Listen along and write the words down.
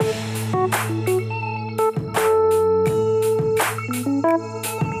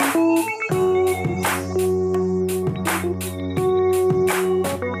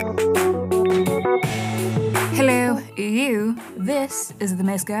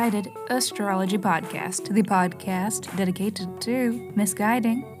Misguided Astrology Podcast, the podcast dedicated to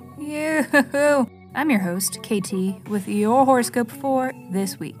misguiding you. I'm your host, KT, with your horoscope for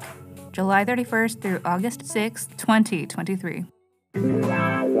this week, July 31st through August 6th, 2023.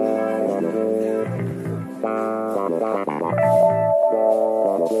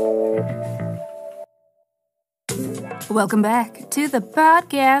 Welcome back to the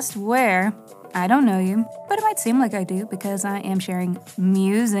podcast where I don't know you, but it might seem like I do because I am sharing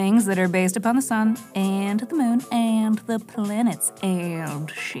musings that are based upon the sun and the moon and the planets and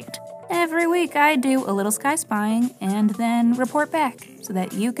shit. Every week I do a little sky spying and then report back so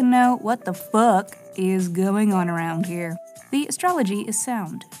that you can know what the fuck is going on around here. The astrology is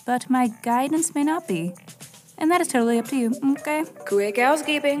sound, but my guidance may not be. And that is totally up to you, okay? Quick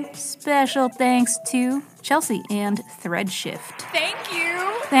housekeeping. Special thanks to Chelsea and Threadshift.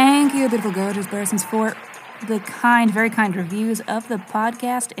 Thank you, beautiful, gorgeous persons, for the very kind reviews of the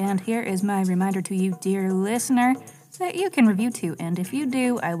podcast. And here is my reminder to you, dear listener, that you can review too. And if you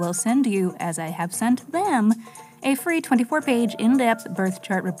do, I will send you, as I have sent them, a free 24-page in-depth birth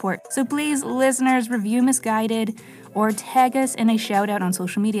chart report. So please, listeners, review Misguided or tag us in a shout-out on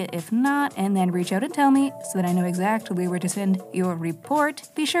social media if not, and then reach out and tell me so that I know exactly where to send your report.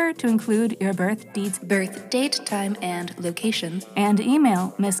 Be sure to include your birth dates, birth date, time, and location, and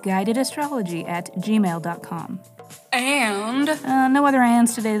email misguidedastrology@gmail.com. And no other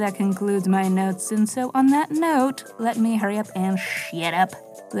ands today. That concludes my notes. And so on that note, let me hurry up and shut up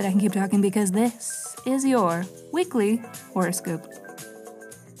so that I can keep talking, because this is your weekly horoscope.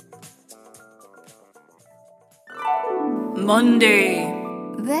 Monday.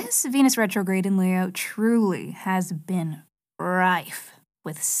 This Venus retrograde in Leo truly has been rife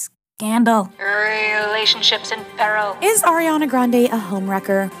with scandal, relationships in peril. Is Ariana Grande a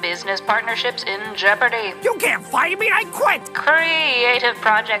homewrecker? Business partnerships in jeopardy. You can't fire me, I quit! Creative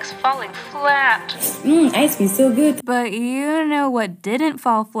projects falling flat. Ice cream so good. But you know what didn't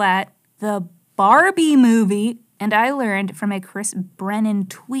fall flat? The Barbie movie. And I learned from a Chris Brennan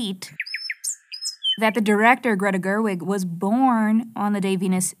tweet that the director, Greta Gerwig, was born on the day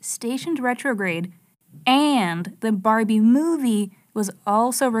Venus stationed retrograde, and the Barbie movie was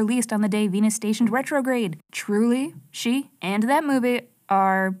also released on the day Venus stationed retrograde. Truly, she and that movie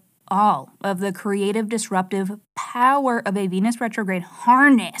are all of the creative, disruptive power of a Venus retrograde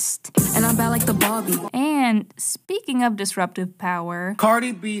harnessed. And I'm bad like the Barbie. And speaking of disruptive power,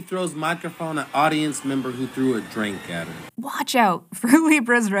 Cardi B throws microphone at audience member who threw a drink at her. watch out for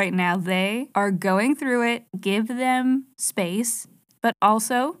Libras right now. They are going through it. Give them space, but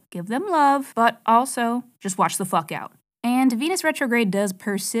also give them love, but also just watch the fuck out. And Venus retrograde does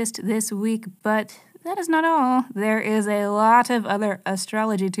persist this week, but that is not all. There is a lot of other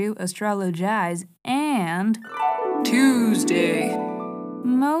astrology to astrologize. And Tuesday.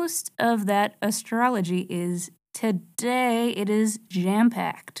 Most of that astrology is today. It is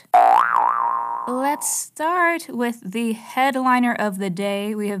jam-packed. Let's start with the headliner of the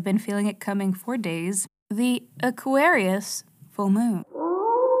day. We have been feeling it coming for days. The Aquarius full moon.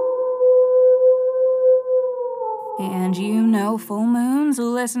 And you know, full moons,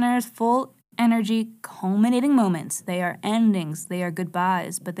 listeners, full energy, culminating moments. They are endings, they are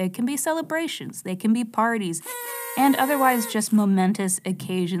goodbyes, but they can be celebrations, they can be parties, and otherwise just momentous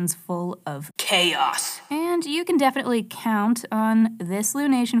occasions full of chaos. And you can definitely count on this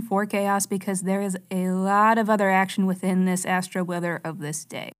lunation for chaos because there is a lot of other action within this astro weather of this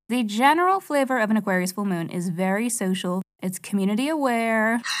day. The general flavor of an Aquarius full moon is very social, it's community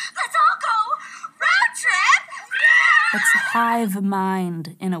aware. Let's all go road trip! It's hive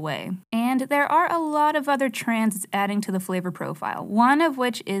mind in a way. And there are a lot of other transits adding to the flavor profile, one of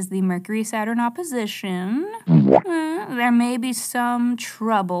which is the Mercury-Saturn opposition. There may be some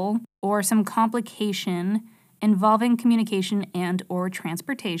trouble or some complication involving communication and or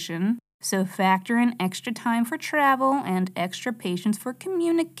transportation. So factor in extra time for travel and extra patience for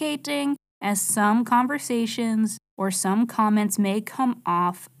communicating, as some conversations or some comments may come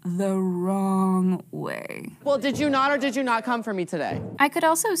off the wrong way. Well, did you not or did you not come for me today? I could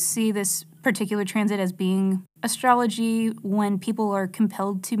also see this particular transit as being astrology when people are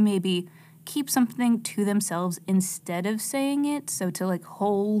compelled to maybe keep something to themselves instead of saying it, so to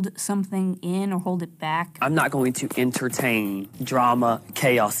hold something in or hold it back. I'm not going to entertain drama,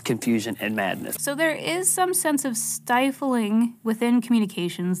 chaos, confusion, and madness. So there is some sense of stifling within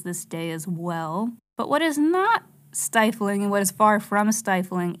communications this day as well. But what is not stifling and what is far from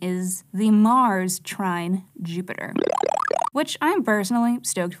stifling is the Mars trine Jupiter, which I'm personally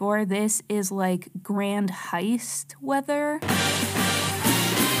stoked for. This is like grand heist weather.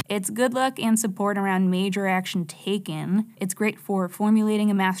 It's good luck and support around major action taken. It's great for formulating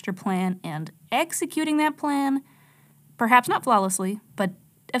a master plan and executing that plan, perhaps not flawlessly, but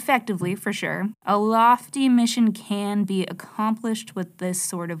effectively for sure. A lofty mission can be accomplished with this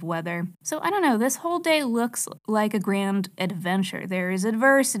sort of weather. So I don't know, this whole day looks like a grand adventure. There is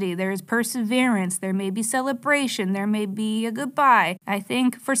adversity, there is perseverance, there may be celebration, there may be a goodbye. I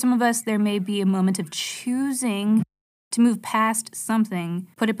think for some of us there may be a moment of choosing to move past something,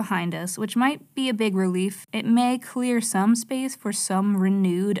 put it behind us, which might be a big relief. It may clear some space for some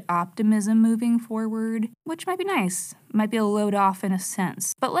renewed optimism moving forward, which might be nice. Might be a load off in a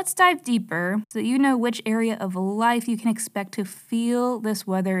sense. But let's dive deeper so that you know which area of life you can expect to feel this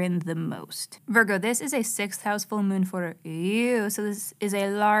weather in the most. Virgo, this is a 6th house full moon for you. So this is a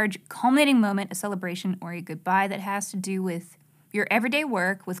large culminating moment, a celebration, or a goodbye that has to do with your everyday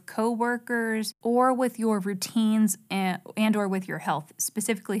work, with coworkers, or with your routines and or with your health,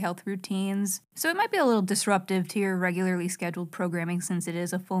 specifically health routines. So it might be a little disruptive to your regularly scheduled programming since it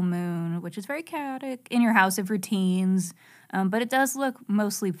is a full moon, which is very chaotic in your house of routines, but it does look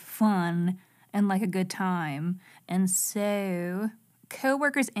mostly fun and like a good time. And so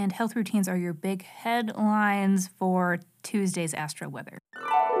coworkers and health routines are your big headlines for Tuesday's astro weather.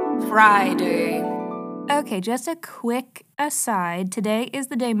 Friday. Okay, just a quick aside. Today is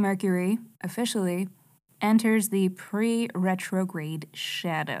the day Mercury, officially, enters the pre-retrograde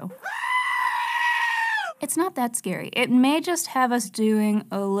shadow. It's not that scary. It may just have us doing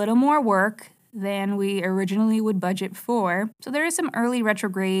a little more work than we originally would budget for. So there is some early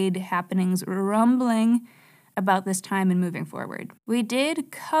retrograde happenings rumbling about this time and moving forward. We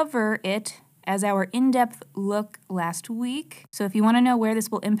did cover it as our in-depth look last week. So if you want to know where this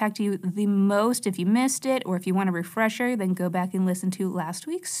will impact you the most, if you missed it, or if you want a refresher, then go back and listen to last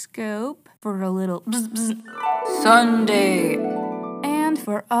week's scope for a little Sunday. And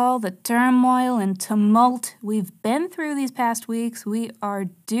for all the turmoil and tumult we've been through these past weeks, we are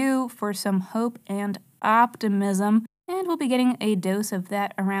due for some hope and optimism, and we'll be getting a dose of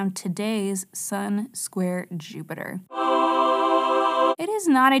that around today's Sun square Jupiter. It is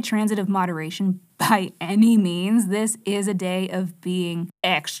not a transit of moderation by any means. This is a day of being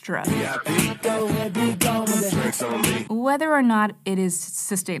extra. Whether or not it is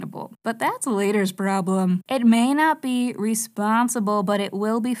sustainable. But that's later's problem. It may not be responsible, but it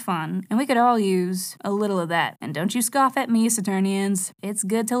will be fun. And we could all use a little of that. And don't you scoff at me, Saturnians. It's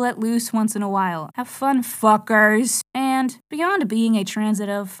good to let loose once in a while. Have fun, fuckers. And beyond being a transit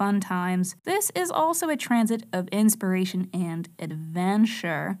of fun times, this is also a transit of inspiration and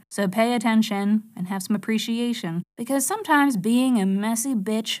adventure. So pay attention and have some appreciation, because sometimes being a messy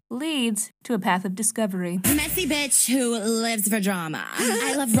bitch leads to a path of discovery. Messy bitch who lives for drama.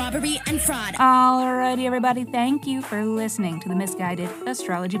 I love robbery and fraud. Alrighty, everybody, thank you for listening to the Misguided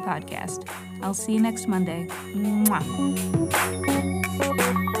Astrology Podcast. I'll see you next Monday. Mwah.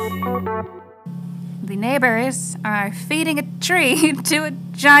 The neighbors are feeding a tree to a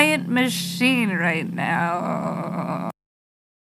giant machine right now.